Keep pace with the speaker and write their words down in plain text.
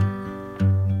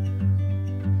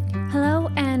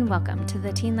welcome to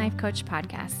the Teen Life Coach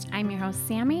Podcast. I'm your host,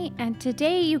 Sammy, and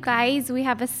today, you guys, we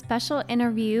have a special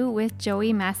interview with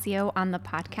Joey Mascio on the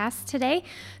podcast today.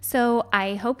 So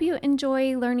I hope you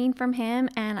enjoy learning from him,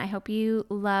 and I hope you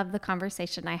love the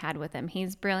conversation I had with him.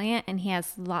 He's brilliant, and he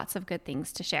has lots of good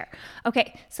things to share.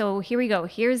 Okay, so here we go.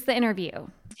 Here's the interview.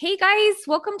 Hey, guys,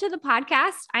 welcome to the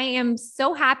podcast. I am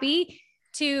so happy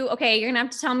you're going to have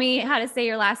to tell me how to say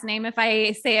your last name if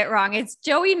I say it wrong. It's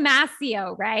Joey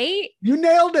Mascio, right? You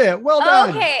nailed it. Well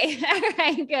done. Okay. All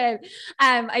right, good.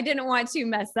 I didn't want to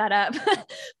mess that up,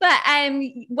 but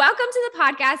welcome to the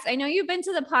podcast. I know you've been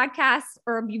to the podcast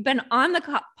or you've been on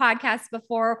the podcast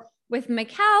before with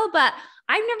Mikkel, but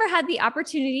I've never had the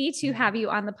opportunity to have you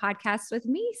on the podcast with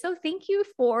me. So thank you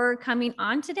for coming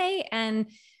on today and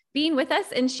being with us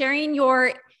and sharing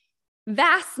your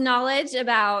vast knowledge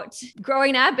about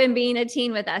growing up and being a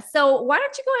teen with us. So why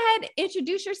don't you go ahead,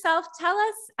 introduce yourself, tell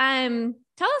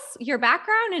us your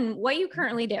background and what you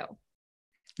currently do.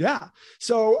 Yeah.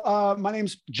 So my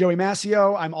name's Joey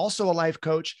Mascio. I'm also a life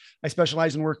coach. I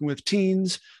specialize in working with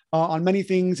teens on many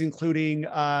things, including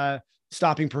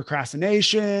stopping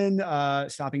procrastination,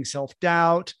 stopping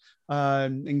self-doubt,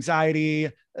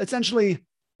 anxiety, essentially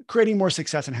creating more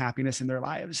success and happiness in their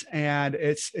lives. And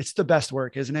it's the best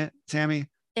work, isn't it, Sammy?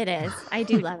 It is. I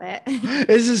do love it.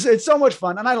 It's so much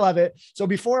fun and I love it. So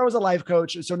before I was a life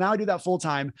coach, so now I do that full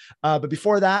time. But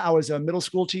before that, I was a middle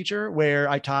school teacher where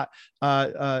I taught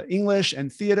English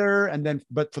and theater.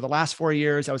 But for the last 4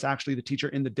 years, I was actually the teacher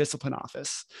in the discipline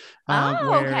office.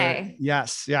 Okay.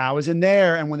 Yes. Yeah. I was in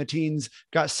there. And when the teens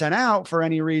got sent out for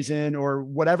any reason or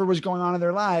whatever was going on in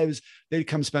their lives, they'd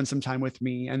come spend some time with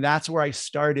me. And that's where I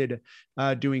started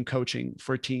doing coaching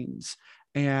for teens.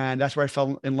 And that's where I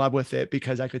fell in love with it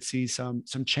because I could see some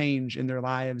change in their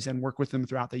lives and work with them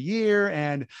throughout the year.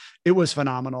 And it was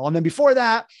phenomenal. And then before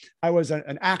that, I was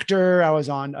an actor. I was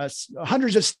on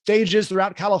hundreds of stages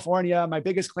throughout California. My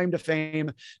biggest claim to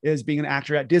fame is being an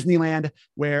actor at Disneyland,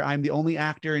 where I'm the only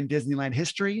actor in Disneyland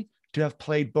history to have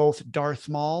played both Darth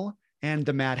Maul and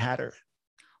the Mad Hatter.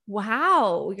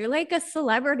 Wow. You're like a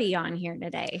celebrity on here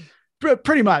today.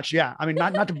 Pretty much. Yeah. I mean,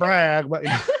 not to brag, but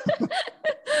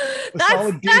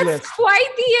that's quite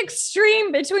the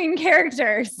extreme between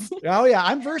characters. Oh yeah.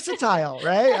 I'm versatile,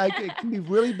 right? I can be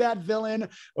really bad villain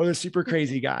or the super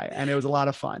crazy guy. And it was a lot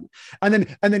of fun. And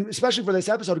then especially for this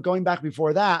episode, going back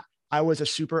before that, I was a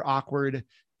super awkward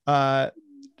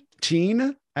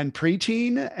teen and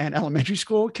preteen and elementary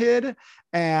school kid.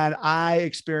 And I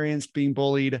experienced being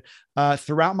bullied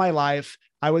throughout my life.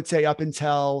 I would say up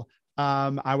until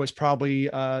I was probably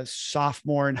a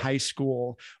sophomore in high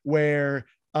school, where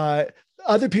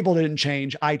other people didn't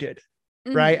change. I did.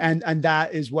 Mm-hmm. Right. And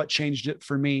that is what changed it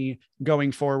for me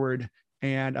going forward.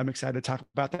 And I'm excited to talk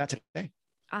about that today.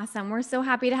 Awesome. We're so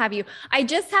happy to have you. I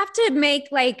just have to make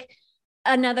like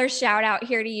another shout out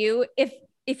here to you.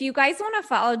 If you guys want to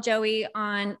follow Joey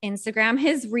on Instagram,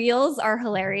 his reels are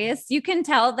hilarious. You can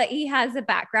tell that he has a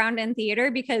background in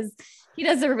theater because he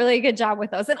does a really good job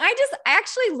with those. And I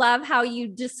actually love how you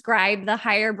describe the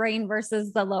higher brain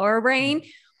versus the lower brain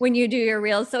when you do your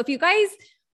reels. So if you guys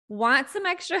want some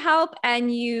extra help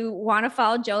and you want to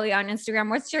follow Joey on Instagram,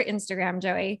 what's your Instagram,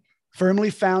 Joey? Firmly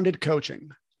Founded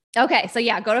Coaching. Okay. So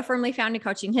yeah, go to Firmly Founded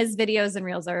Coaching. His videos and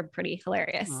reels are pretty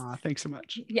hilarious. Thanks so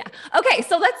much. Yeah. Okay.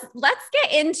 So let's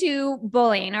get into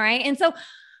bullying. All right. And so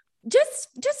just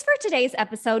for today's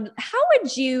episode, how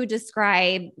would you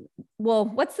describe,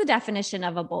 what's the definition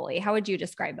of a bully? How would you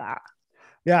describe that?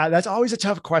 Yeah, that's always a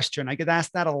tough question. I get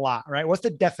asked that a lot, right? What's the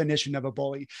definition of a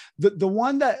bully? The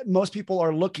one that most people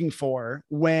are looking for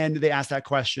when they ask that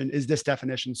question is this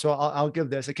definition. So I'll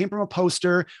give this. It came from a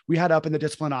poster we had up in the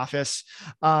discipline office.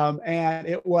 And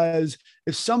it was,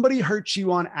 if somebody hurts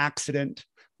you on accident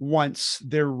once,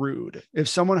 they're rude. If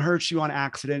someone hurts you on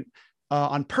accident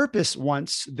on purpose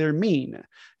once, they're mean.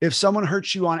 If someone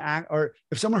hurts you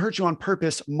on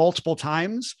purpose multiple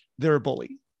times, they're a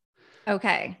bully.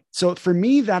 Okay. So for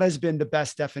me, that has been the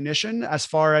best definition as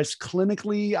far as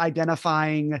clinically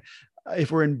identifying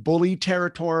if we're in bully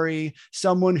territory,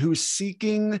 someone who's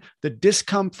seeking the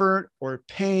discomfort or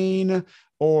pain,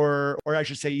 or I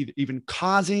should say even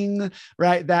causing,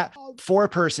 right, that for a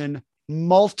person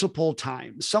multiple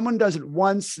times. Someone does it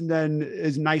once and then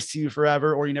is nice to you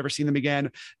forever, or you never see them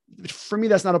again. For me,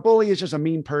 that's not a bully. It's just a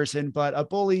mean person. But a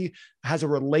bully has a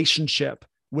relationship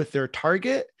with their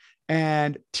target.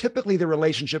 And typically the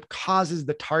relationship causes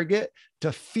the target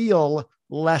to feel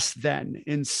less than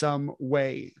in some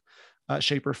way,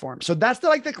 shape or form. So that's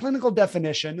the clinical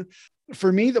definition.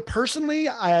 For me, personally,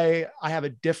 I have a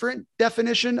different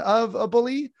definition of a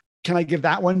bully. Can I give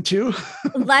that one too?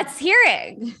 Let's hear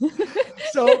it.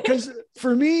 So, because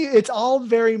for me, it's all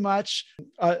very much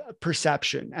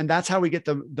perception, and that's how we get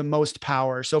the most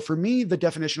power. So for me, the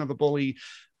definition of a bully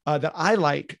that I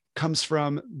like comes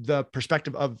from the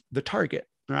perspective of the target,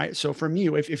 right? So from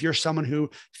you, if you're someone who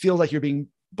feels like you're being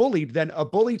bullied, then a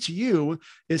bully to you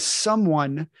is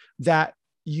someone that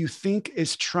you think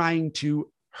is trying to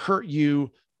hurt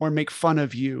you or make fun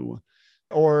of you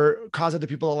or cause other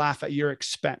people to laugh at your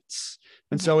expense.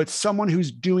 And so it's someone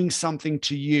who's doing something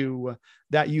to you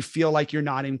that you feel like you're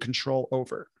not in control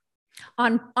over.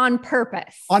 On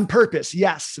purpose. On purpose.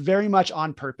 Yes. Very much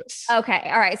on purpose. Okay.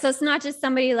 All right. So it's not just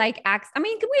somebody like acts. I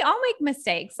mean, we all make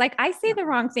mistakes. Like I say the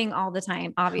wrong thing all the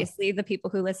time. Obviously the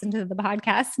people who listen to the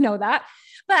podcast know that,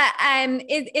 but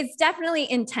it's definitely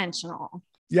intentional.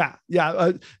 Yeah.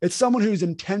 Yeah. It's someone who's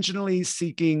intentionally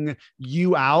seeking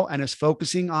you out and is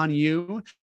focusing on you.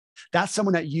 That's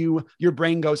someone that your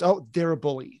brain goes, oh, they're a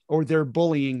bully or they're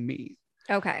bullying me.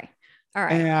 Okay. All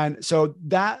right. And so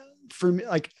that for me,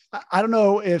 like, I don't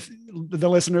know if the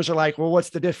listeners are like, well, what's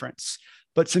the difference?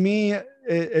 But to me,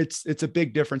 it's a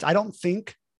big difference. I don't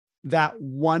think that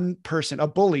one person, a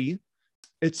bully,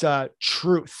 it's a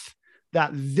truth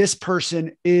that this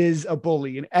person is a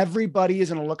bully and everybody is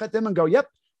going to look at them and go, yep,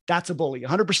 that's a bully.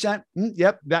 100%.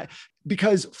 Yep. That,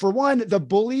 because for one, the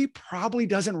bully probably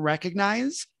doesn't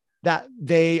recognize that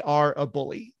they are a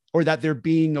bully or that they're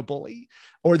being a bully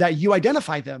or that you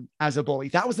identify them as a bully.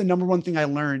 That was the number one thing I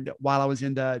learned while I was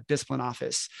in the discipline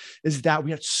office, is that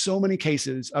we had so many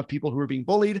cases of people who were being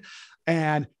bullied,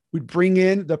 and we'd bring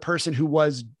in the person who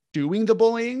was doing the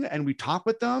bullying and we talk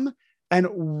with them, and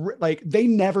like they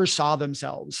never saw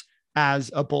themselves as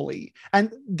a bully.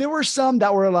 And there were some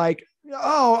that were like,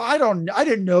 oh, I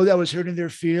didn't know that was hurting their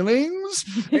feelings.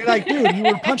 And like, dude, you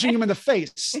were punching him in the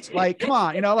face. Like, come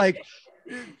on, like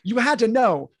you had to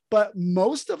know. But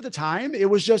most of the time it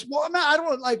was just, well, I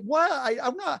don't like what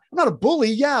I'm not a bully.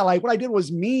 Yeah. Like what I did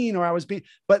was mean, or I was being,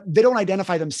 but they don't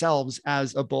identify themselves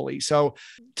as a bully. So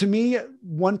to me,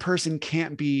 one person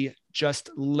can't be just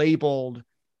labeled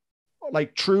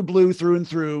like true blue through and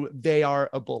through. They are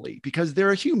a bully because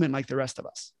they're a human like the rest of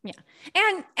us. Yeah.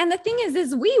 And the thing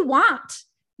is we want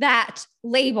that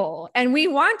label and we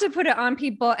want to put it on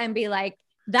people and be like,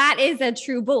 that is a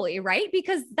true bully, right?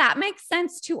 Because that makes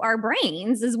sense to our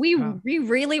brains, is we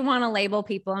really want to label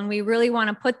people and we really want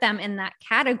to put them in that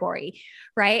category.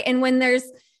 Right. And when there's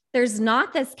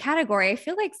not this category, I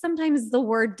feel like sometimes the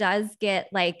word does get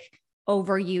like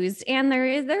overused, and there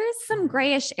is some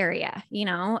grayish area,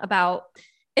 about,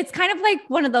 it's kind of like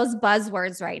one of those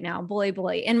buzzwords right now,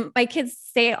 bully. And my kids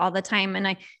say it all the time. And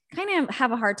I kind of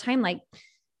have a hard time like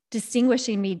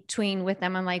distinguishing between with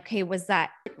them. I'm like, hey, what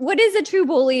is a true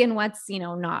bully and what's,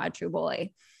 not a true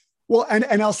bully? Well, and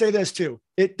I'll say this too.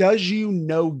 It does you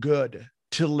no good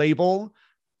to label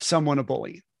someone a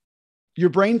bully. Your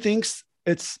brain thinks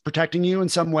it's protecting you in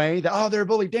some way, that, oh, they're a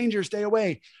bully, danger, stay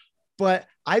away. But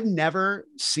I've never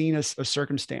seen a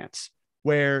circumstance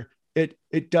where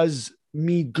it does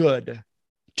me good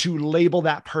to label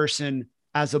that person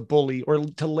as a bully or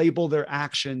to label their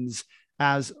actions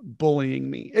as bullying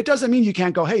me. It doesn't mean you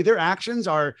can't go, hey, their actions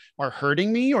are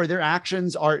hurting me, or their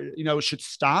actions are, should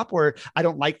stop, or I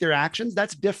don't like their actions.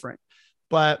 That's different.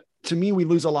 But to me, we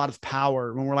lose a lot of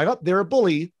power when we're like, oh, they're a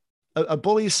bully. A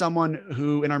bully is someone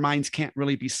who in our minds can't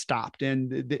really be stopped,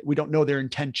 and we don't know their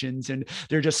intentions, and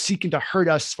they're just seeking to hurt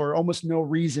us for almost no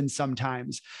reason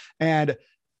sometimes. And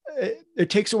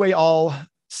it takes away all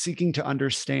seeking to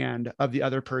understand of the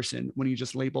other person when you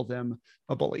just label them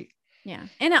a bully. Yeah.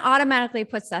 And it automatically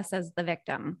puts us as the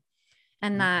victim.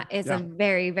 And that is a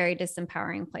very, very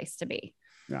disempowering place to be.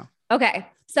 Yeah. Okay.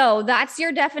 So that's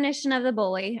your definition of the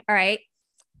bully. All right.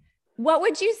 What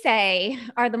would you say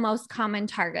are the most common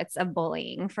targets of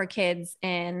bullying for kids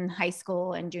in high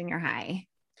school and junior high?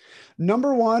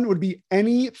 Number one would be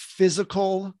any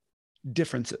physical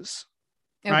differences,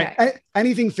 okay. Right?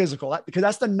 Anything physical, because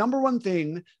that's the number one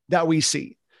thing that we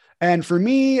see. And for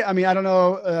me, I mean, I don't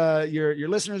know, your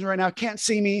listeners right now can't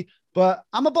see me, but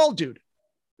I'm a bald dude,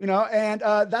 and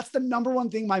that's the number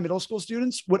one thing my middle school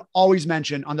students would always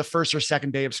mention on the first or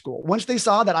second day of school. Once they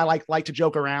saw that I like to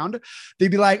joke around,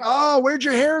 they'd be like, oh, where'd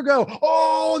your hair go?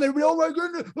 Oh, they'd be, oh my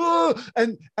goodness. Oh.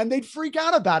 And they'd freak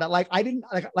out about it. Like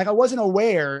I wasn't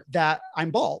aware that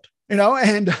I'm bald.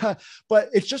 But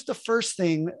it's just the first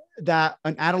thing that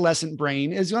an adolescent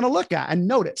brain is going to look at and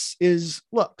notice is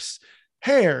looks.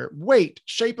 Hair, weight,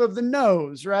 shape of the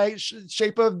nose, right?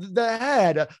 Shape of the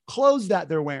head, clothes that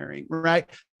they're wearing, right?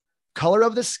 color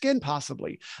of the skin,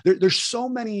 possibly. There's so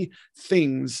many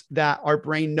things that our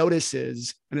brain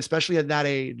notices, and especially at that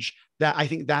age, that I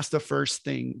think that's the first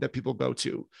thing that people go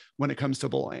to when it comes to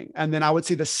bullying. And then I would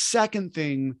say the second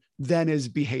thing then is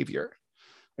behavior.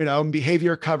 And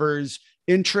behavior covers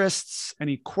interests,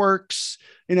 any quirks.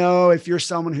 If you're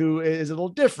someone who is a little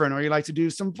different, or you like to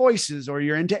do some voices, or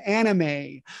you're into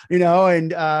anime,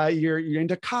 and you're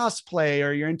into cosplay,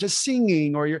 or you're into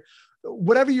singing, or you're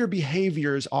whatever your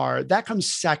behaviors are, that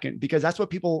comes second, because that's what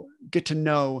people get to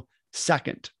know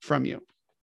second from you.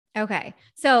 Okay.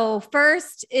 So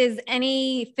first is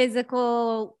any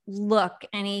physical look,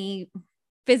 any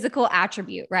physical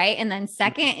attribute, right? And then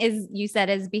second is, you said,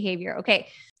 is behavior. Okay.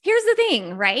 Here's the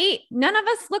thing, right? None of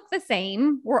us look the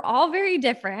same. We're all very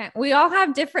different. We all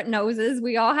have different noses.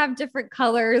 We all have different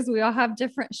colors. We all have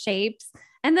different shapes.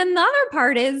 And then the other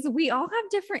part is we all have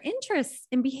different interests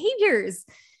and behaviors.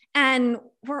 And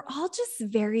we're all just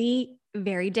very,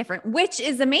 very different, which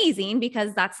is amazing,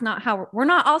 because that's not how we're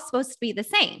not all supposed to be the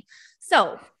same.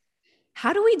 So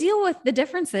how do we deal with the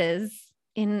differences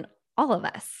in all of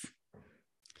us?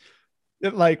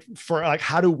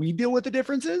 How do we deal with the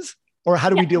differences? Or how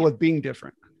do we deal with being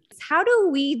different? How do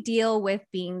we deal with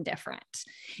being different?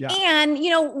 Yeah. And,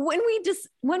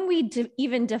 when we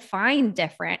even define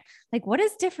different, like, what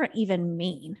does different even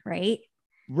mean? Right.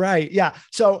 Right. Yeah.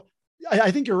 So I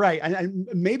think you're right. And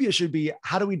maybe it should be,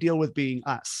 how do we deal with being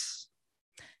us?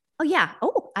 Oh yeah.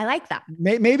 Oh, I like that.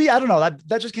 Maybe, I don't know,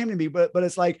 that just came to me, but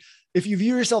it's like, if you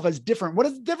view yourself as different, what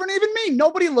does different even mean?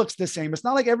 Nobody looks the same. It's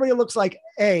not like everybody looks like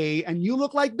A and you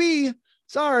look like B.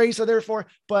 Sorry. So therefore,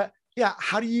 but yeah,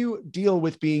 how do you deal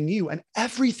with being you and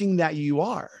everything that you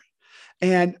are?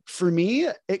 And for me,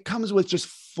 it comes with just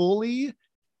fully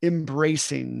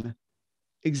embracing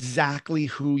exactly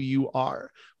who you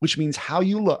are, which means how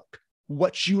you look,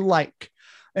 what you like,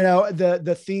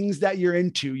 the things that you're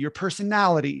into, your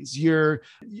personalities,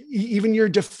 even your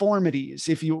deformities,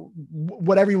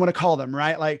 whatever you want to call them,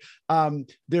 right? Like,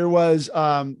 there was,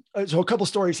 so a couple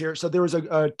stories here. So there was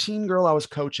a teen girl I was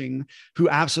coaching who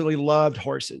absolutely loved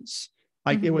horses.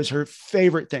 Like, it was her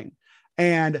favorite thing.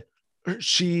 And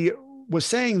she was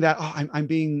saying that, I'm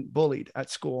being bullied at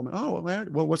school.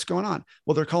 Well, what's going on?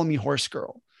 Well, they're calling me horse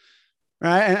girl.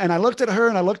 Right. And I looked at her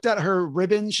and I looked at her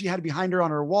ribbons she had behind her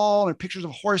on her wall, and pictures of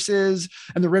horses,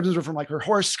 and the ribbons were from like her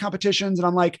horse competitions. And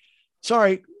I'm like,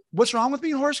 sorry, what's wrong with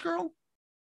being horse girl?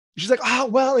 She's like, oh,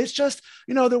 well, it's just,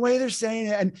 the way they're saying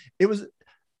it. And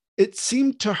it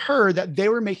seemed to her that they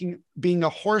were making being a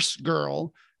horse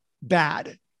girl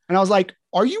bad. And I was like,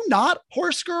 are you not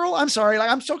horse girl? I'm sorry. Like,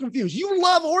 I'm so confused. You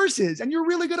love horses and you're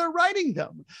really good at riding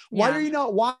them. Why are you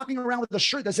not walking around with a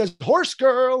shirt that says horse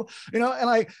girl?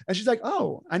 And she's like,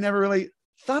 oh, I never really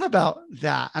thought about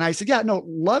that. And I said, yeah, no,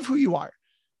 love who you are,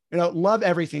 love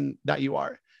everything that you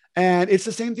are. And it's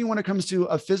the same thing when it comes to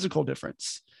a physical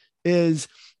difference, is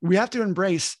we have to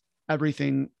embrace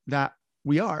everything that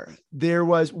we are. There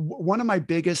was one of my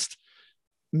biggest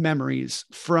memories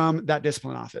from that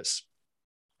discipline office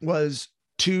was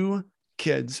two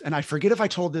kids. And I forget if I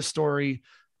told this story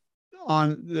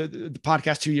on the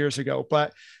podcast 2 years ago,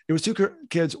 but it was two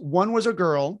kids. One was a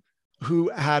girl who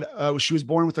had, she was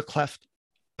born with a cleft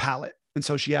palate. And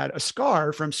so she had a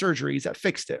scar from surgeries that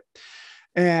fixed it.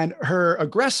 And her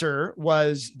aggressor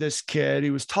was this kid.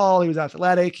 He was tall, he was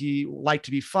athletic, he liked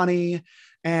to be funny.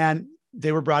 And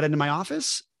they were brought into my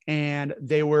office, and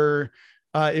they were,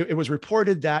 it was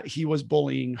reported that he was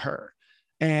bullying her.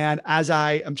 And as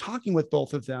I am talking with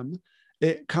both of them,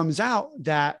 it comes out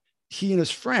that he and his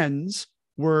friends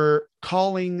were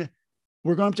going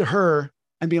up to her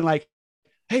and being like,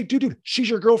 hey, dude, she's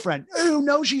your girlfriend. Oh,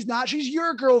 no, she's not. She's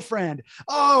your girlfriend.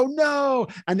 Oh, no.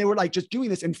 And they were like just doing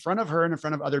this in front of her and in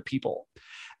front of other people.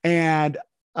 And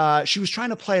she was trying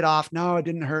to play it off. No, it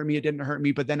didn't hurt me. It didn't hurt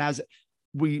me. But then as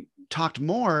we talked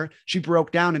more, she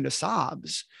broke down into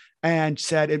sobs and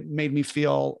said it made me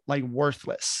feel like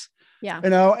worthless. Yeah.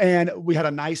 And we had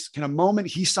a nice kind of moment.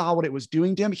 He saw what it was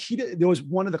doing to him. There was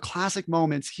one of the classic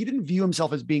moments. He didn't view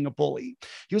himself as being a bully.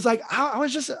 He was like, I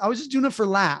was just doing it for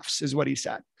laughs, is what he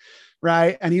said.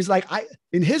 Right. And he's like,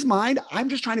 in his mind, I'm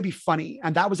just trying to be funny.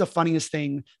 And that was the funniest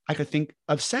thing I could think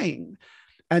of saying.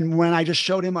 And when I just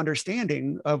showed him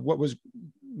understanding of what was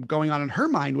going on in her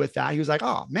mind with that, he was like,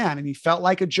 oh man. And he felt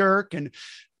like a jerk. And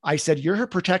I said, you're her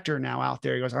protector now out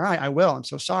there. He goes, all right, I will. I'm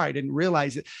so sorry. I didn't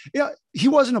realize it. He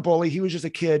wasn't a bully. He was just a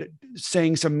kid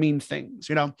saying some mean things,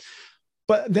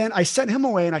 but then I sent him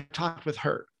away and I talked with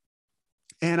her,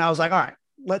 and I was like, all right,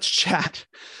 let's chat.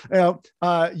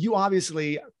 You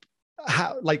obviously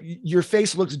how, like, your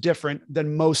face looks different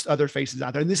than most other faces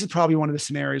out there. And this is probably one of the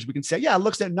scenarios we can say, yeah, it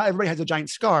looks that not everybody has a giant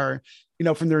scar,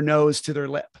 from their nose to their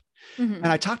lip. Mm-hmm. And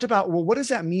I talked about, well, what does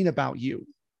that mean about you?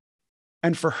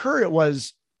 And for her, it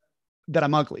was that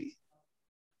I'm ugly.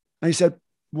 And he said,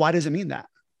 why does it mean that?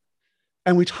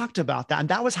 And we talked about that. And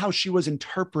that was how she was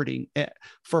interpreting it.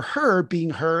 For her,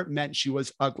 being her meant she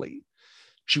was ugly.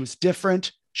 She was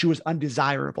different. She was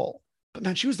undesirable. But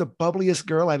man, she was the bubbliest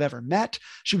girl I've ever met.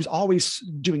 She was always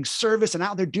doing service and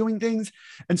out there doing things.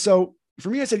 And so for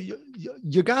me, I said,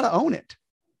 you got to own it.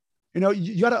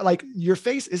 You got to, like, your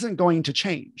face isn't going to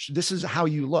change. This is how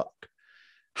you look.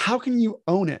 How can you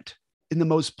own it in the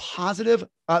most positive,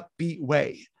 upbeat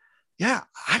way? Yeah,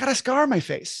 I got a scar on my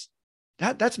face.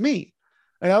 That's me.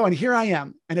 And here I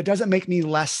am. And it doesn't make me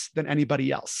less than anybody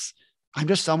else. I'm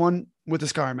just someone with a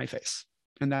scar on my face.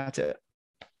 And that's it.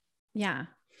 Yeah.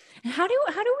 How do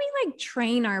we like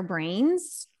train our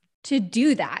brains to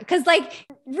do that? Cause like,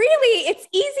 really it's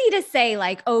easy to say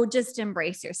like, oh, just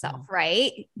embrace yourself.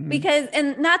 Right. Mm-hmm. Because,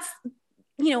 and that's,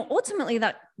 ultimately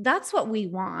that's what we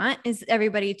want, is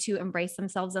everybody to embrace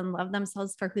themselves and love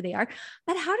themselves for who they are.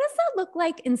 But how does that look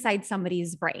like inside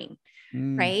somebody's brain?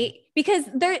 Right. Because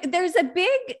there's a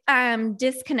big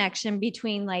disconnection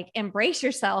between like embrace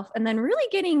yourself and then really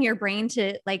getting your brain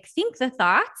to like think the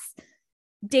thoughts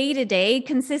day to day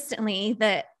consistently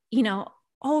that,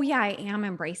 oh yeah, I am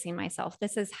embracing myself.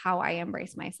 This is how I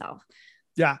embrace myself.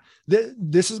 Yeah.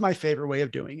 This is my favorite way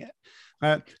of doing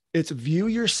it. It's view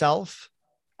yourself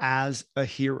as a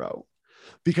hero,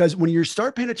 because when you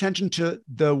start paying attention to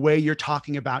the way you're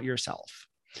talking about yourself,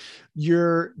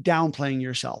 you're downplaying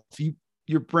yourself.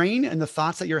 Your brain and the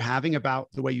thoughts that you're having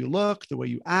about the way you look, the way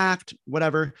you act,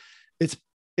 whatever,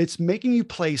 it's making you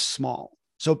play small.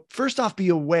 So first off, be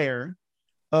aware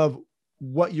of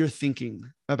what you're thinking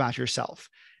about yourself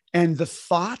and the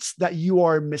thoughts that you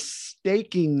are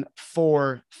mistaking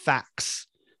for facts.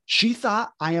 She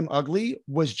thought I am ugly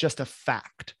was just a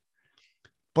fact.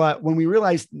 But when we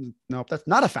realized, no, that's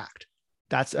not a fact,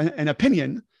 that's an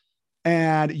opinion.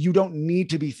 And you don't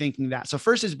need to be thinking that. So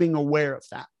first is being aware of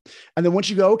that. And then once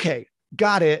you go, okay,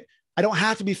 got it. I don't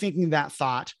have to be thinking that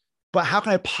thought, but how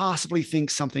can I possibly think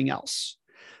something else?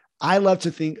 I love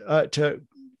to think, to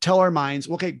tell our minds,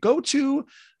 okay, go to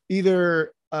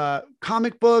either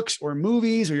comic books or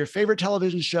movies or your favorite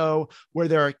television show where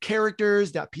there are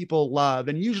characters that people love.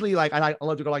 And usually like, I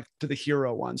love to go like to the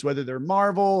hero ones, whether they're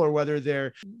Marvel or whether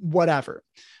they're whatever,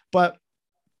 but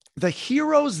the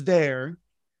heroes there,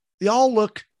 they all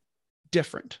look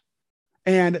different.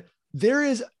 And there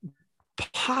is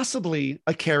possibly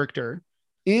a character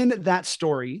in that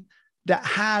story that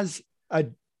has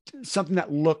something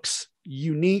that looks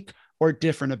unique or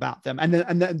different about them. And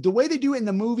the way they do it in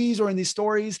the movies or in these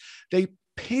stories, they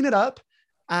paint it up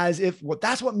as if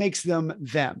that's what makes them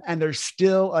them. And they're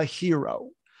still a hero.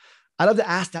 I love to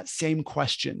ask that same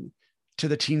question to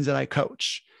the teens that I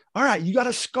coach. All right, you got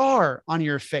a scar on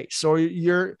your face, or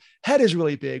your head is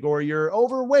really big, or you're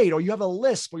overweight, or you have a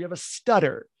lisp, or you have a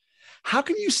stutter. How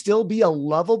can you still be a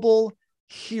lovable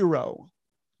hero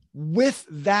with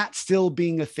that still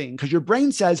being a thing? Because your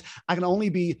brain says, I can only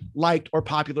be liked or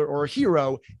popular or a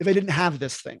hero if I didn't have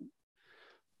this thing.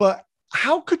 But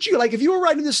how could you, like, if you were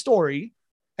writing this story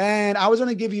and I was going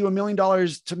to give you $1 million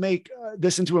to make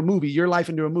this into a movie, your life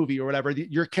into a movie or whatever,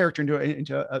 your character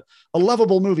into a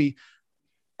lovable movie.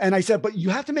 And I said, but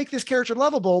you have to make this character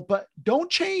lovable, but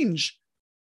don't change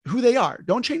who they are.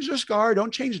 Don't change their scar.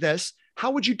 Don't change this.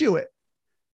 How would you do it?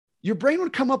 Your brain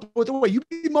would come up with a way. You'd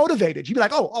be motivated. You'd be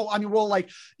like, I mean, well, like,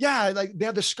 yeah, like they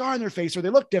have the scar on their face or they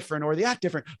look different or they act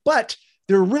different, but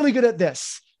they're really good at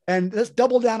this. And let's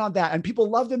double down on that. And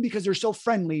people love them because they're so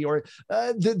friendly or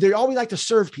they always like to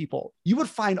serve people. You would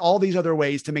find all these other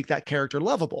ways to make that character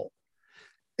lovable.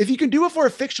 If you can do it for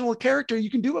a fictional character, you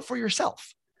can do it for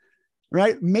yourself.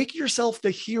 Right? Make yourself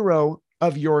the hero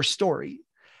of your story.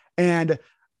 And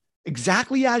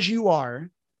exactly as you are,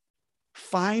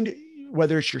 find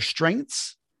whether it's your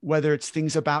strengths, whether it's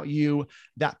things about you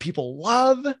that people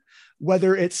love,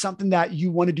 whether it's something that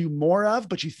you want to do more of,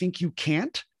 but you think you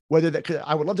can't,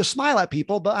 I would love to smile at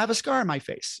people, but I have a scar on my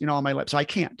face, on my lips, so I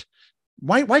can't.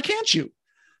 Why can't you?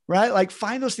 Right? Like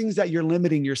find those things that you're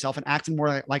limiting yourself and acting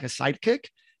more like a sidekick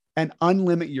and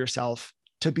unlimit yourself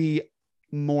to be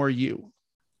more you.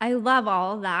 I love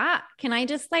all of that. Can I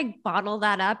just like bottle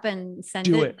that up and send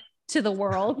it to the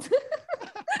world?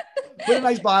 Put a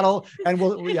nice bottle and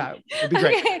it'd be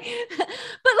great. Okay. But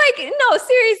like, no,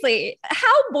 seriously,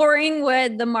 how boring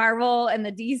would the Marvel and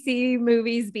the DC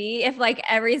movies be if like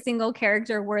every single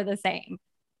character were the same?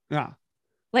 Yeah.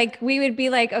 Like we would be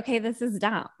like, okay, this is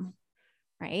dumb.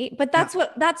 Right. But that's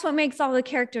what makes all the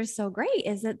characters so great,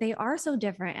 is that they are so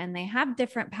different and they have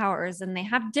different powers and they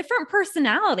have different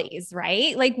personalities,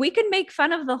 right? Like we could make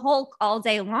fun of the Hulk all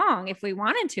day long if we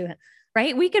wanted to,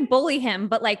 right? We could bully him,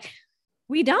 but like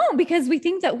we don't, because we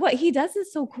think that what he does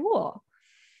is so cool.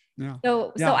 Yeah.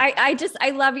 So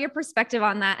I love your perspective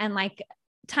on that, and like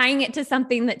tying it to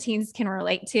something that teens can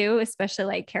relate to, especially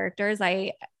like characters.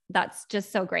 That's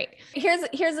just so great.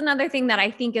 Here's another thing that I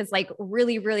think is like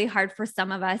really, really hard for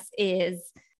some of us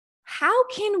is, how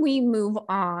can we move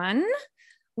on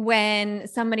when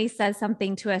somebody says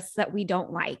something to us that we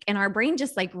don't like and our brain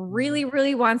just like really,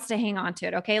 really wants to hang on to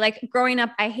it. Okay. Like growing up,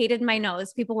 I hated my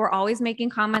nose. People were always making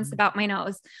comments about my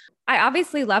nose. I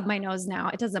obviously love my nose now.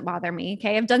 It doesn't bother me.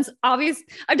 Okay. I've done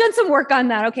some work on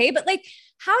that. Okay. But like,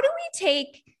 how do we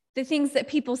take the things that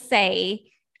people say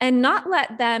and not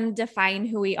let them define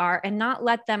who we are, and not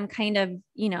let them kind of,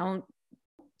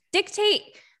 dictate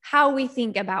how we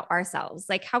think about ourselves?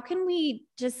 Like, how can we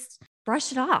just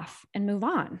brush it off and move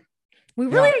on? We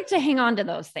really like to hang on to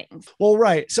those things. Well,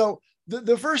 right. So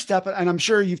the first step, and I'm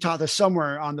sure you've taught this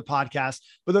somewhere on the podcast,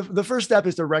 but the first step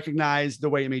is to recognize the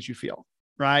way it makes you feel.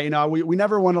 Right. We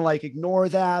never want to like ignore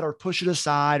that or push it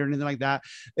aside or anything like that.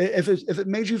 If it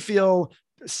made you feel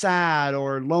sad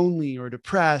or lonely or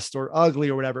depressed or ugly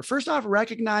or whatever, first off,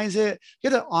 recognize it. You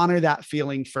have to honor that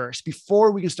feeling first before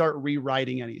we can start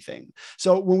rewriting anything.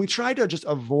 So when we try to just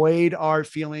avoid our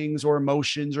feelings or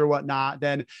emotions or whatnot,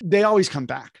 then they always come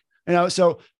back.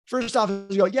 So first off,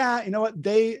 you go, yeah, you know what?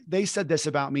 They said this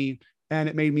about me and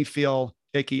it made me feel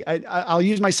icky. I'll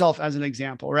use myself as an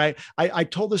example, right? I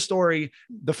told the story,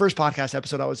 the first podcast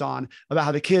episode I was on, about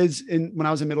how the kids when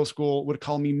I was in middle school would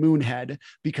call me Moonhead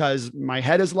because my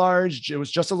head is large. It was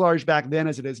just as large back then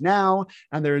as it is now.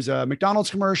 And there's a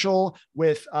McDonald's commercial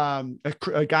with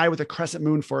a guy with a crescent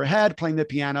moon for a head playing the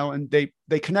piano. And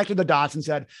they connected the dots and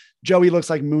said, Joey looks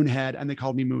like Moonhead. And they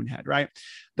called me Moonhead, right?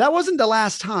 That wasn't the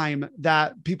last time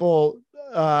that people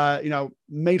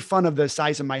made fun of the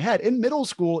size of my head. In middle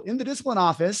school, in the discipline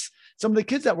office, some of the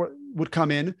kids that would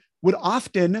come in would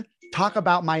often talk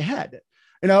about my head,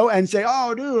 and say,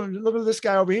 oh, dude, look at this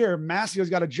guy over here. Massey's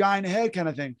got a giant head kind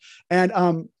of thing.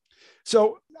 And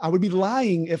so I would be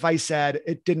lying if I said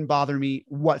it didn't bother me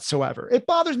whatsoever. It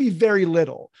bothers me very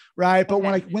little, right? But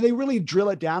when they really drill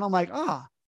it down, I'm like,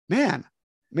 man,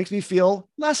 it makes me feel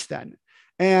less than.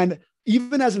 And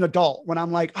even as an adult, when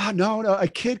I'm like, no, a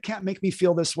kid can't make me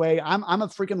feel this way. I'm a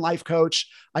freaking life coach.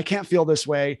 I can't feel this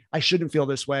way. I shouldn't feel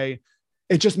this way.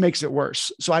 It just makes it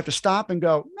worse. So I have to stop and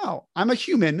go, no, I'm a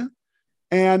human.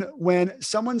 And when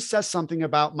someone says something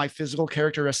about my physical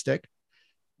characteristic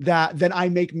that then I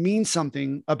make mean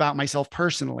something about myself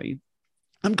personally,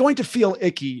 I'm going to feel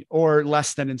icky or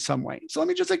less than in some way. So let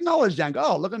me just acknowledge that and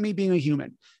go, look at me being a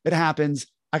human. It happens.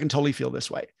 I can totally feel this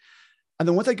way. And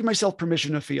then once I give myself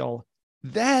permission to feel,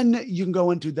 then you can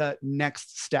go into the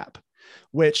next step,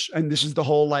 and this is the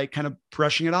whole like kind of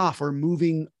brushing it off or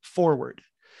moving forward.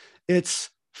 It's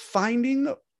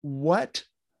finding what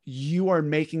you are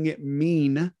making it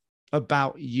mean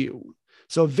about you.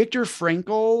 So Viktor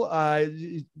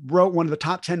Frankl wrote one of the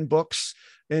top 10 books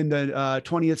in the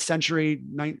 20th century.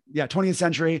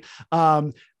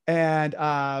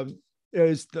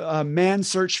 Is the Man's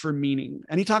Search for Meaning.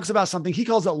 And he talks about something, he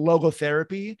calls it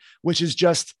logotherapy, which is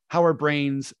just how our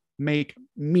brains make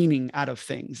meaning out of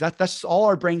things. That's all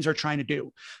our brains are trying to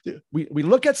do. We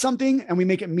look at something and we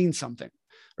make it mean something,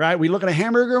 right? We look at a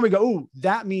hamburger and we go, oh,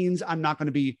 that means I'm not going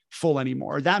to be full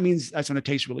anymore. That means that's going to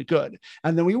taste really good.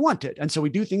 And then we want it. And so we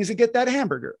do things to get that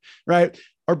hamburger, right?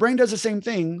 Our brain does the same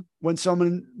thing when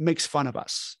someone makes fun of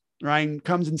us, right? And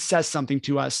comes and says something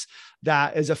to us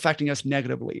that is affecting us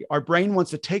negatively. Our brain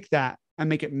wants to take that and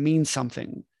make it mean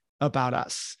something about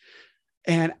us.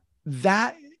 And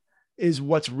that is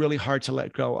what's really hard to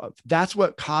let go of. That's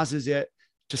what causes it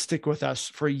to stick with us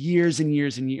for years and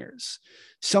years and years.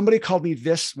 Somebody called me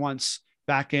this once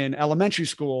back in elementary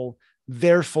school.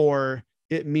 Therefore,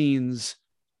 it means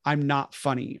I'm not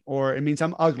funny, or it means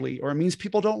I'm ugly, or it means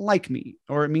people don't like me,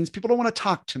 or it means people don't want to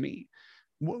talk to me.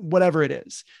 Whatever it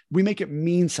is, we make it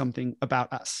mean something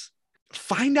about us.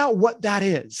 Find out what that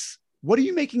is. What are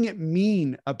you making it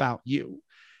mean about you?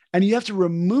 And you have to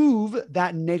remove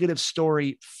that negative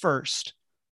story first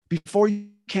before you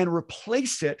can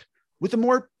replace it with a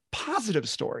more positive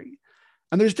story.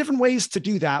 And there's different ways to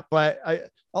do that, but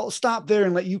I'll stop there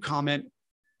and let you comment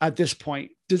at this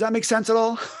point. Does that make sense at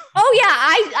all? Oh yeah,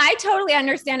 I totally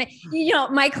understand it.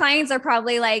 My clients are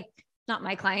probably like, not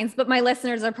my clients, but my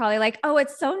listeners are probably like, oh,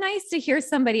 it's so nice to hear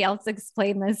somebody else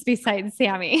explain this besides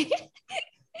Sammy.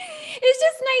 It's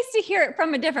just nice to hear it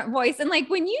from a different voice. And like,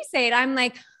 when you say it, I'm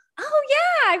like, Oh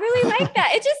yeah, I really like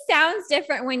that. It just sounds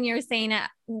different when you're saying it,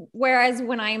 whereas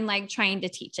when I'm like trying to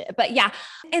teach it. But yeah,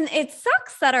 and it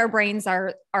sucks that our brains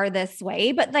are this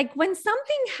way. But like when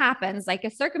something happens, like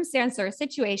a circumstance or a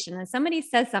situation, and somebody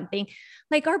says something,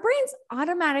 like our brains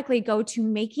automatically go to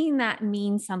making that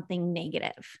mean something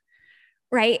negative.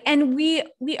 Right. And we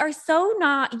are so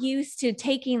not used to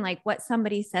taking like what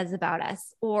somebody says about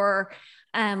us or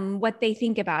what they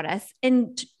think about us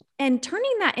and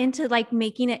turning that into like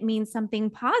making it mean something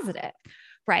positive.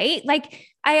 Right. Like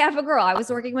I have a girl I was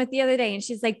working with the other day and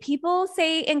she's like, people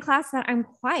say in class that I'm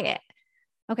quiet.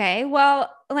 Okay. Well,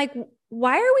 like,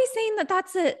 why are we saying that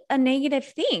that's a negative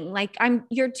thing? Like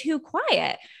you're too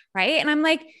quiet. Right. And I'm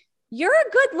like, you're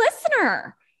a good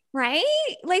listener. Right.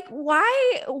 Like why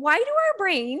do our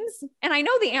brains, and I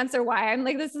know the answer why, I'm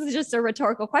like, this is just a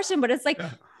rhetorical question, but it's like,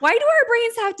 why do our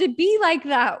brains have to be like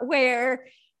that where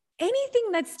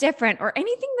anything that's different or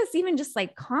anything that's even just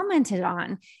like commented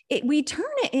on it, we turn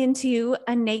it into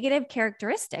a negative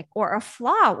characteristic or a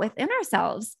flaw within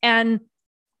ourselves. And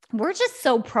we're just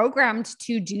so programmed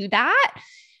to do that.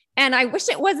 And I wish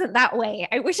it wasn't that way.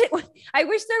 I wish there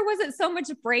wasn't so much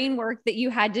brain work that you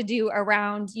had to do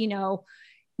around,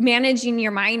 managing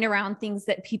your mind around things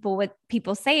that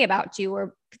people say about you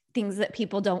or things that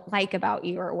people don't like about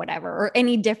you or whatever, or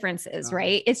any differences,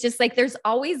 right? It's just like, there's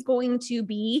always going to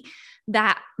be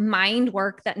that mind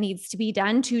work that needs to be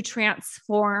done to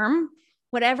transform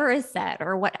whatever is said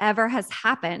or whatever has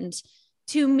happened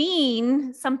to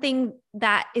mean something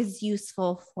that is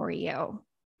useful for you.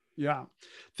 Yeah.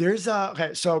 There's a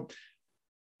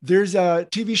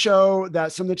TV show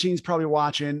that some of the teens probably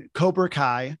watching, Cobra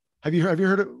Kai. Have you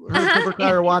heard of Cobra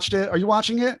Kai or watched it? Are you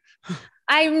watching it?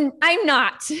 I'm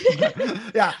not.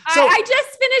 Yeah. So I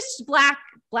just finished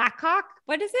Black Hawk.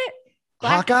 What is it?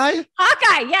 Hawkeye?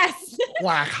 Hawkeye. Yes.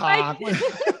 Black Hawk.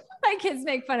 My kids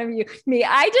make fun of me.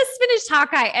 I just finished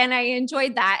Hawkeye and I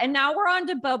enjoyed that. And now we're on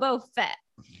to Boba Fett.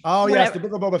 Oh, whatever. Yes, the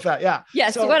Book of Boba Fett. Yeah.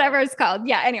 Yes, so, whatever it's called.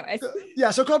 Yeah. Anyways. Yeah.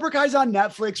 So Cobra Kai's on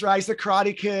Netflix, right? It's the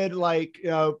Karate Kid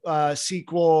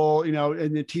sequel,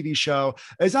 in the TV show.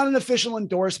 It's not an official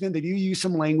endorsement. They do use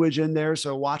some language in there,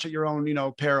 so watch at your own,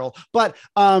 peril. But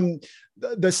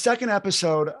the second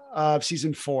episode of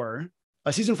season 4.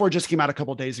 Season 4 just came out a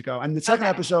couple of days ago. And the second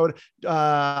episode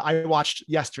I watched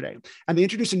yesterday, and they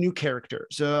introduced a new character.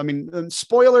 So, I mean,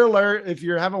 spoiler alert if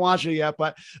you haven't watched it yet,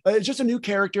 but it's just a new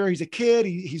character. He's a kid.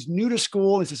 He's new to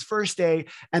school. It's his first day.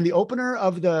 And the opener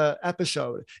of the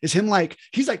episode is him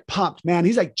he's pumped, man.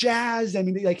 He's jazzed. I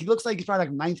mean, he looks like he's probably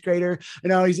a ninth grader.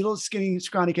 He's a little skinny,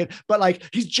 scrawny kid, but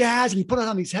he's jazzed and he put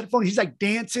on these headphones. He's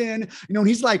dancing, and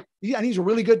he's a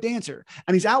really good dancer.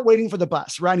 And he's out waiting for the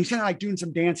bus, right? And he's kind of doing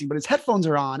some dancing, but his headphones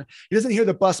are on. He doesn't hear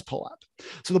the bus pull up.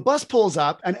 So the bus pulls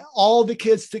up and all the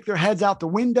kids stick their heads out the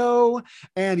window,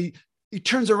 and he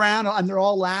turns around and they're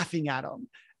all laughing at him.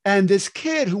 And this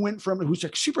kid who's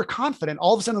super confident,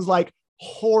 all of a sudden is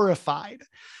horrified.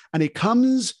 And he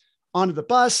comes onto the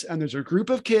bus and there's a group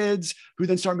of kids who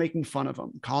then start making fun of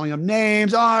him, calling him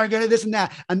names, this and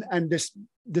that. And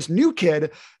this new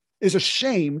kid is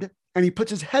ashamed. And he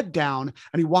puts his head down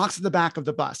and he walks to the back of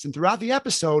the bus. And throughout the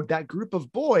episode, that group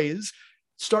of boys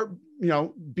start,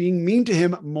 being mean to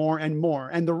him more and more.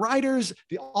 And the writers,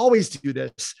 they always do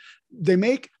this. They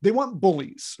want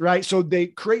bullies, right? So they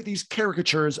create these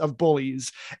caricatures of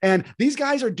bullies. And these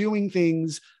guys are doing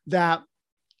things and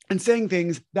saying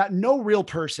things that no real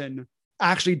person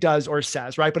actually does or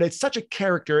says, right? But it's such a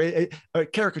caricature.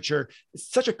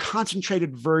 It's such a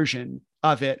concentrated version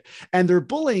of it. And they're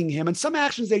bullying him. And some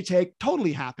actions they take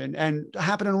totally happen in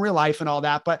real life and all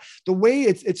that. But the way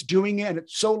it's doing it, and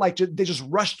it's so they just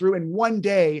rush through, and one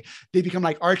day they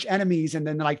become arch enemies. And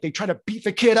then they try to beat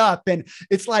the kid up. And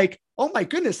it's oh my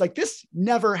goodness, this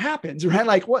never happens,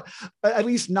 right? What, at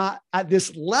least not at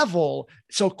this level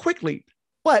so quickly.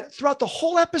 But throughout the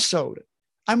whole episode,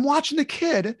 I'm watching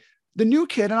the new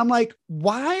kid, and I'm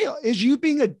why is you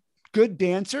being a good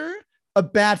dancer a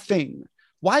bad thing?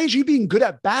 Why is you being good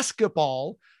at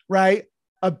basketball, right,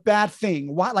 a bad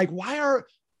thing? Why are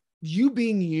you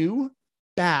being you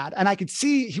bad? And I could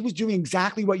see he was doing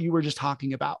exactly what you were just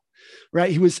talking about,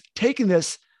 right? He was taking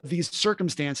these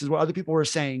circumstances, what other people were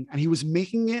saying, and he was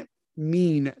making it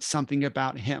mean something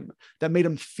about him that made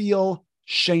him feel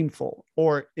shameful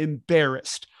or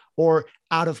embarrassed or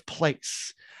out of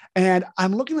place. And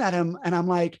I'm looking at him and I'm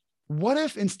what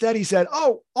if instead he said,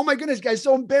 oh my goodness, guys,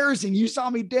 so embarrassing. You saw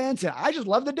me dancing. I just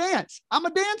love to dance. I'm a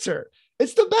dancer.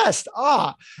 It's the best.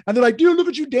 And they're dude, look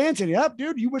at you dancing. Yep,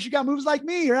 dude, you wish you got moves like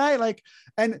me, right?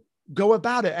 And go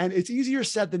about it. And it's easier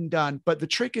said than done. But the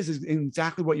trick is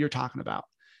exactly what you're talking about,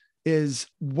 is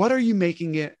what are you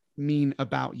making it mean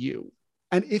about you?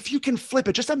 And if you can flip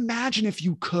it, just imagine if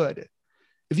you could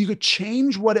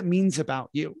change what it means about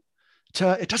you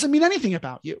to, it doesn't mean anything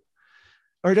about you,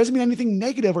 or it doesn't mean anything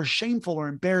negative or shameful or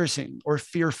embarrassing or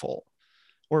fearful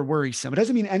or worrisome. It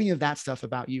doesn't mean any of that stuff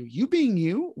about you. You being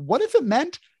you, what if it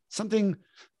meant something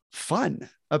fun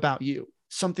about you,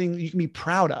 something you can be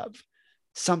proud of,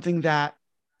 something that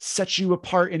sets you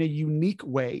apart in a unique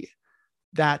way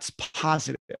that's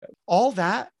positive? All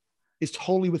that is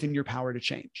totally within your power to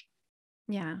change.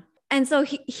 Yeah. And so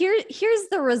here's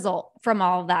the result from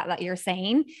all of that you're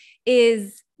saying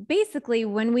is basically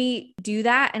when we do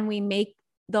that and we make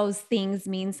those things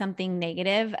mean something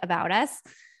negative about us,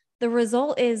 the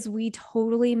result is we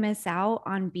totally miss out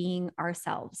on being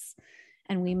ourselves.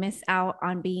 And we miss out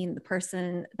on being the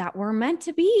person that we're meant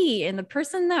to be and the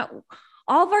person that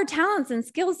all of our talents and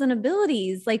skills and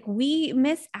abilities, like we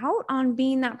miss out on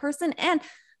being that person. And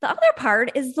the other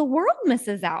part is the world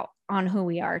misses out on who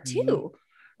we are too,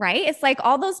 right? It's like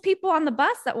all those people on the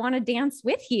bus that want to dance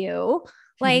with you,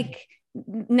 like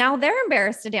now they're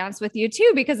embarrassed to dance with you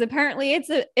too, because apparently it's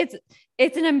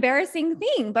an embarrassing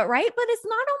thing, but right. But it's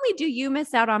not only do you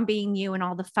miss out on being you and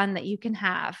all the fun that you can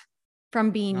have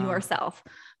from being yourself,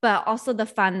 but also the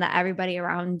fun that everybody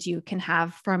around you can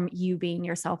have from you being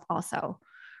yourself also.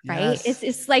 Right. Yes.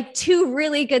 It's like two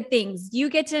really good things. You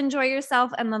get to enjoy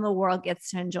yourself and then the world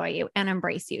gets to enjoy you and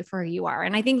embrace you for who you are.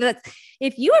 And I think that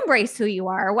if you embrace who you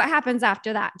are, what happens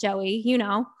after that, Joey, you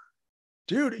know?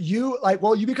 Dude, you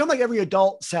become like every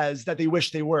adult says that they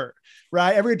wish they were,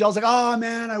 right? Every adult's like, oh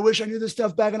man, I wish I knew this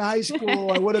stuff back in high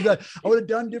school. I would have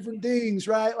done different things,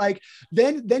 right? Like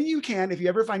then you can, if you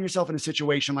ever find yourself in a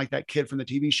situation like that kid from the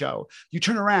TV show, you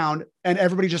turn around and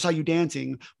everybody just saw you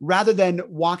dancing, rather than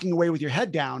walking away with your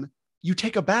head down, you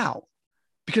take a bow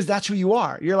because that's who you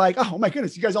are. You're like, oh my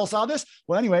goodness, you guys all saw this?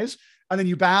 Well, anyways, and then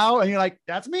you bow and you're like,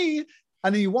 that's me.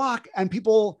 And then you walk and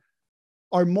people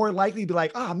are more likely to be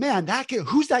like, oh man, that kid,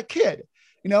 who's that kid?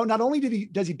 You know, not only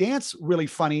does he dance really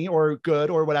funny or good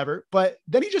or whatever, but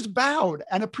then he just bowed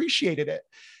and appreciated it.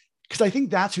 Cause I think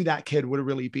that's who that kid would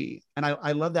really be. And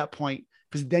I love that point,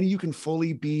 because then you can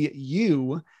fully be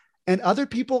you and other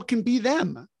people can be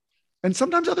them. And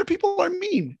sometimes other people are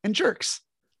mean and jerks.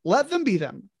 Let them be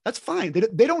them. That's fine.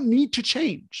 They don't need to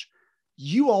change.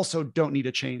 You also don't need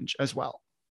to change as well.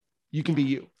 You can be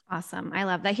you. Awesome. I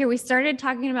love that. Here we started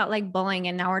talking about like bullying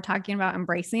and now we're talking about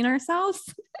embracing ourselves.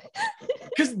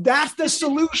 Because that's the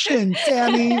solution,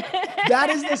 Sammy. That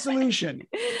is the solution.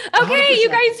 Okay. 100%. You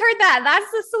guys heard that.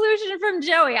 That's the solution from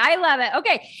Joey. I love it.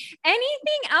 Okay.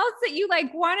 Anything else that you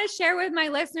like want to share with my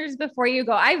listeners before you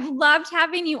go? I've loved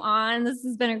having you on. This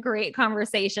has been a great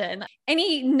conversation.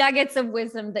 Any nuggets of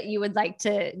wisdom that you would like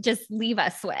to just leave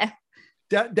us with?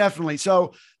 Definitely.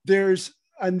 So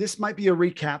and this might be a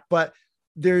recap, but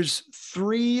there's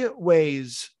 3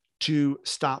 ways to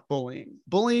stop bullying.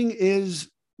 Bullying is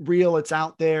real. It's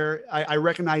out there. I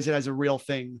recognize it as a real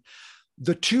thing.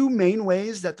 The 2 main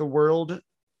ways that the world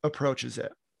approaches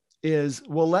it is,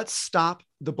 well, let's stop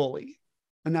the bully.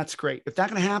 And that's great. If that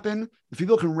can happen, if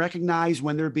people can recognize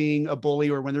when they're being a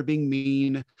bully or when they're being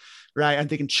mean, right, and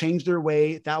they can change their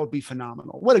way, that would be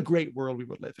phenomenal. What a great world we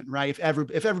would live in, right?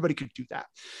 If everybody could do that,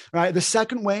 right? The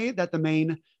second way that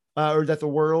the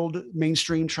world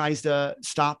mainstream tries to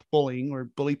stop bullying or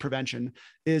bully prevention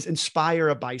is inspire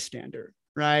a bystander,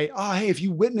 right? Oh, hey, if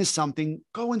you witness something,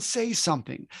 go and say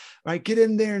something, right? Get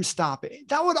in there and stop it.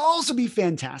 That would also be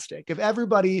fantastic if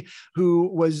everybody who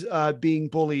was being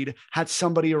bullied had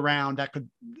somebody around that could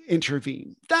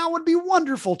intervene. That would be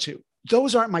wonderful too.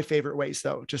 Those aren't my favorite ways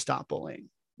though to stop bullying.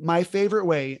 My favorite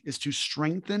way is to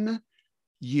strengthen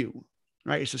you,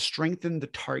 right? It's to strengthen the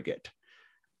target.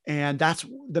 And that's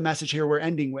the message here we're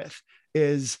ending with,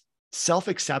 is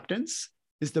self-acceptance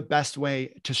is the best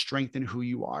way to strengthen who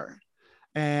you are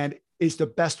and is the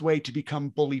best way to become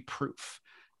bully proof.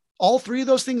 All 3 of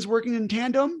those things working in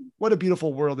tandem, what a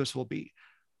beautiful world this will be.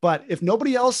 But if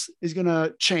nobody else is going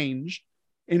to change,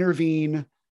 intervene,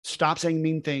 stop saying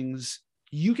mean things,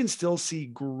 you can still see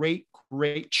great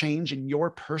change in your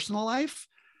personal life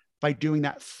by doing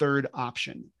that 3rd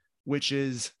option, which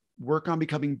is work on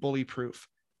becoming bully proof,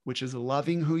 which is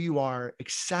loving who you are,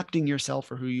 accepting yourself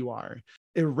for who you are,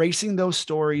 erasing those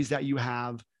stories that you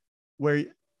have where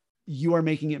you are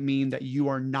making it mean that you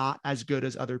are not as good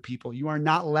as other people. You are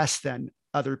not less than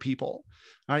other people,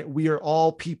 right? We are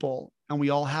all people and we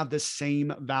all have the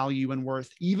same value and worth.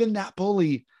 Even that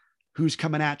bully who's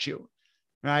coming at you,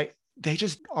 right? They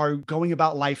just are going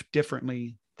about life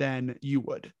differently than you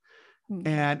would. Mm-hmm.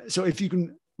 And so if you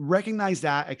can recognize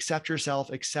that, accept yourself,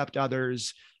 accept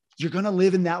others, you're going to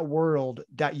live in that world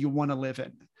that you want to live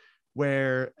in.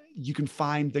 where you can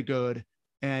find the good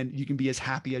and you can be as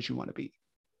happy as you want to be.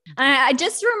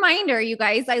 Just a reminder, you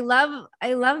guys, I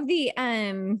love the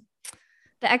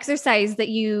exercise that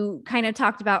you kind of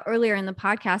talked about earlier in the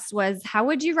podcast was, how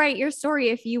would you write your story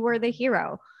if you were the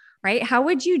hero, right? How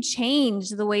would you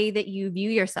change the way that you view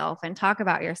yourself and talk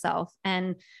about yourself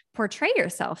and portray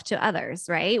yourself to others,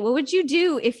 right? What would you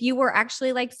do if you were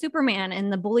actually like Superman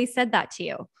and the bully said that to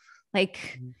you?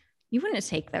 Like, you wouldn't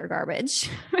take their garbage,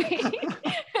 right?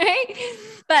 Right?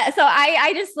 But so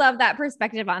I just love that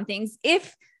perspective on things.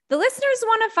 If the listeners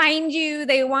want to find you,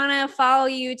 they want to follow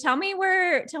you, tell me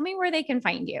where they can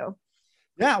find you.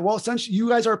 Yeah. Well, since you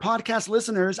guys are podcast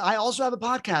listeners, I also have a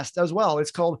podcast as well.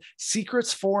 It's called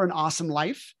Secrets for an Awesome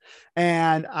Life.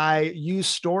 And I use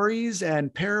stories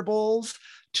and parables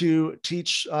to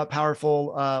teach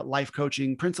powerful life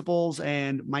coaching principles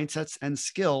and mindsets and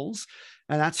skills.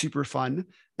 And that's super fun.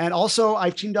 And also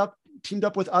I've teamed up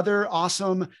with other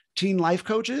awesome teen life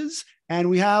coaches. And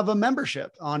we have a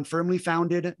membership on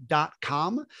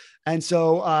firmlyfounded.com. And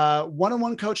so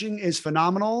one-on-one coaching is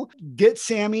phenomenal. Get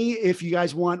Sammy if you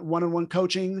guys want one-on-one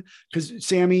coaching, because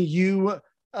Sammy, you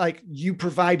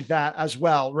provide that as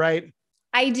well, right?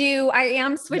 I do. I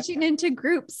am switching into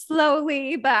groups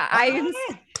slowly, but I'm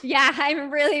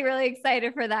really, really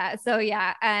excited for that. So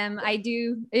yeah, I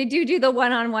do the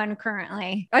one-on-one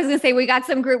currently. I was gonna say we got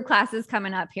some group classes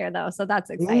coming up here though, so that's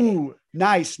exciting. Ooh,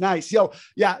 nice. Yo,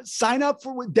 yeah, sign up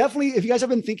for, definitely, if you guys have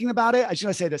been thinking about it, I just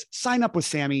want to say this: sign up with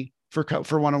Sammy for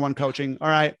one-on-one coaching. All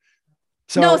right.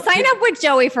 So, no, sign up with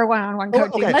Joey for one-on-one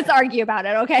coaching. Okay. Let's argue about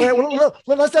it. Okay.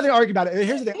 Let's definitely argue about it.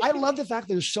 Here's the thing. I love the fact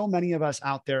that there's so many of us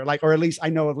out there, or at least I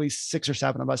know at least 6 or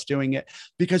 7 of us doing it,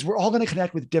 because we're all going to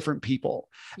connect with different people.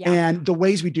 Yeah. And the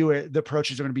ways we do it, the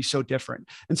approaches are going to be so different.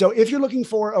 And so if you're looking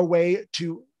for a way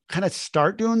to kind of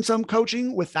start doing some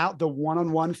coaching without the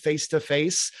one-on-one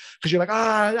face-to-face, because you're like,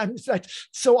 it's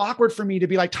so awkward for me to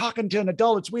be like talking to an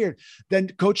adult, it's weird, then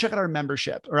go check out our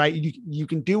membership. All right. You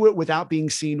can do it without being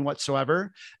seen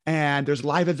whatsoever. And there's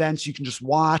live events you can just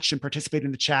watch and participate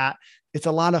in the chat. It's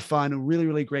a lot of fun, a really,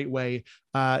 really great way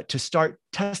to start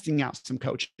testing out some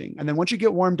coaching. And then once you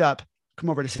get warmed up, come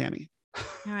over to Sammy.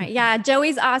 All right. Yeah.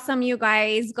 Joey's awesome. You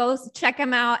guys go check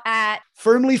him out at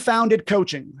Firmly Founded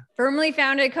Coaching. Firmly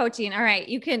Founded Coaching. All right.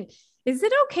 Is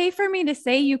it okay for me to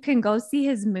say you can go see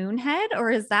his moon head,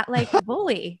 or is that like a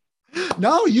bully?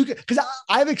 No, you can, because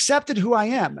I've accepted who I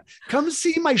am. Come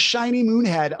see my shiny moon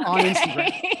head on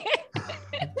Instagram.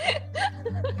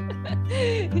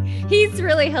 He's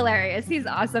really hilarious. He's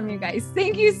awesome, you guys.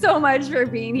 Thank you so much for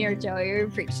being here, Joey. We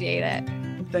appreciate it.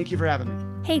 Thank you for having me.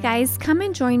 Hey guys, come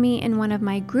and join me in one of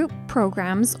my group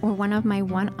programs or one of my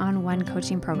one-on-one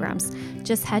coaching programs.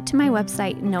 Just head to my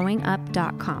website,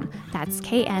 knowingup.com. That's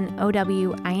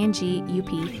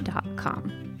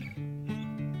KNOWINGUP.com.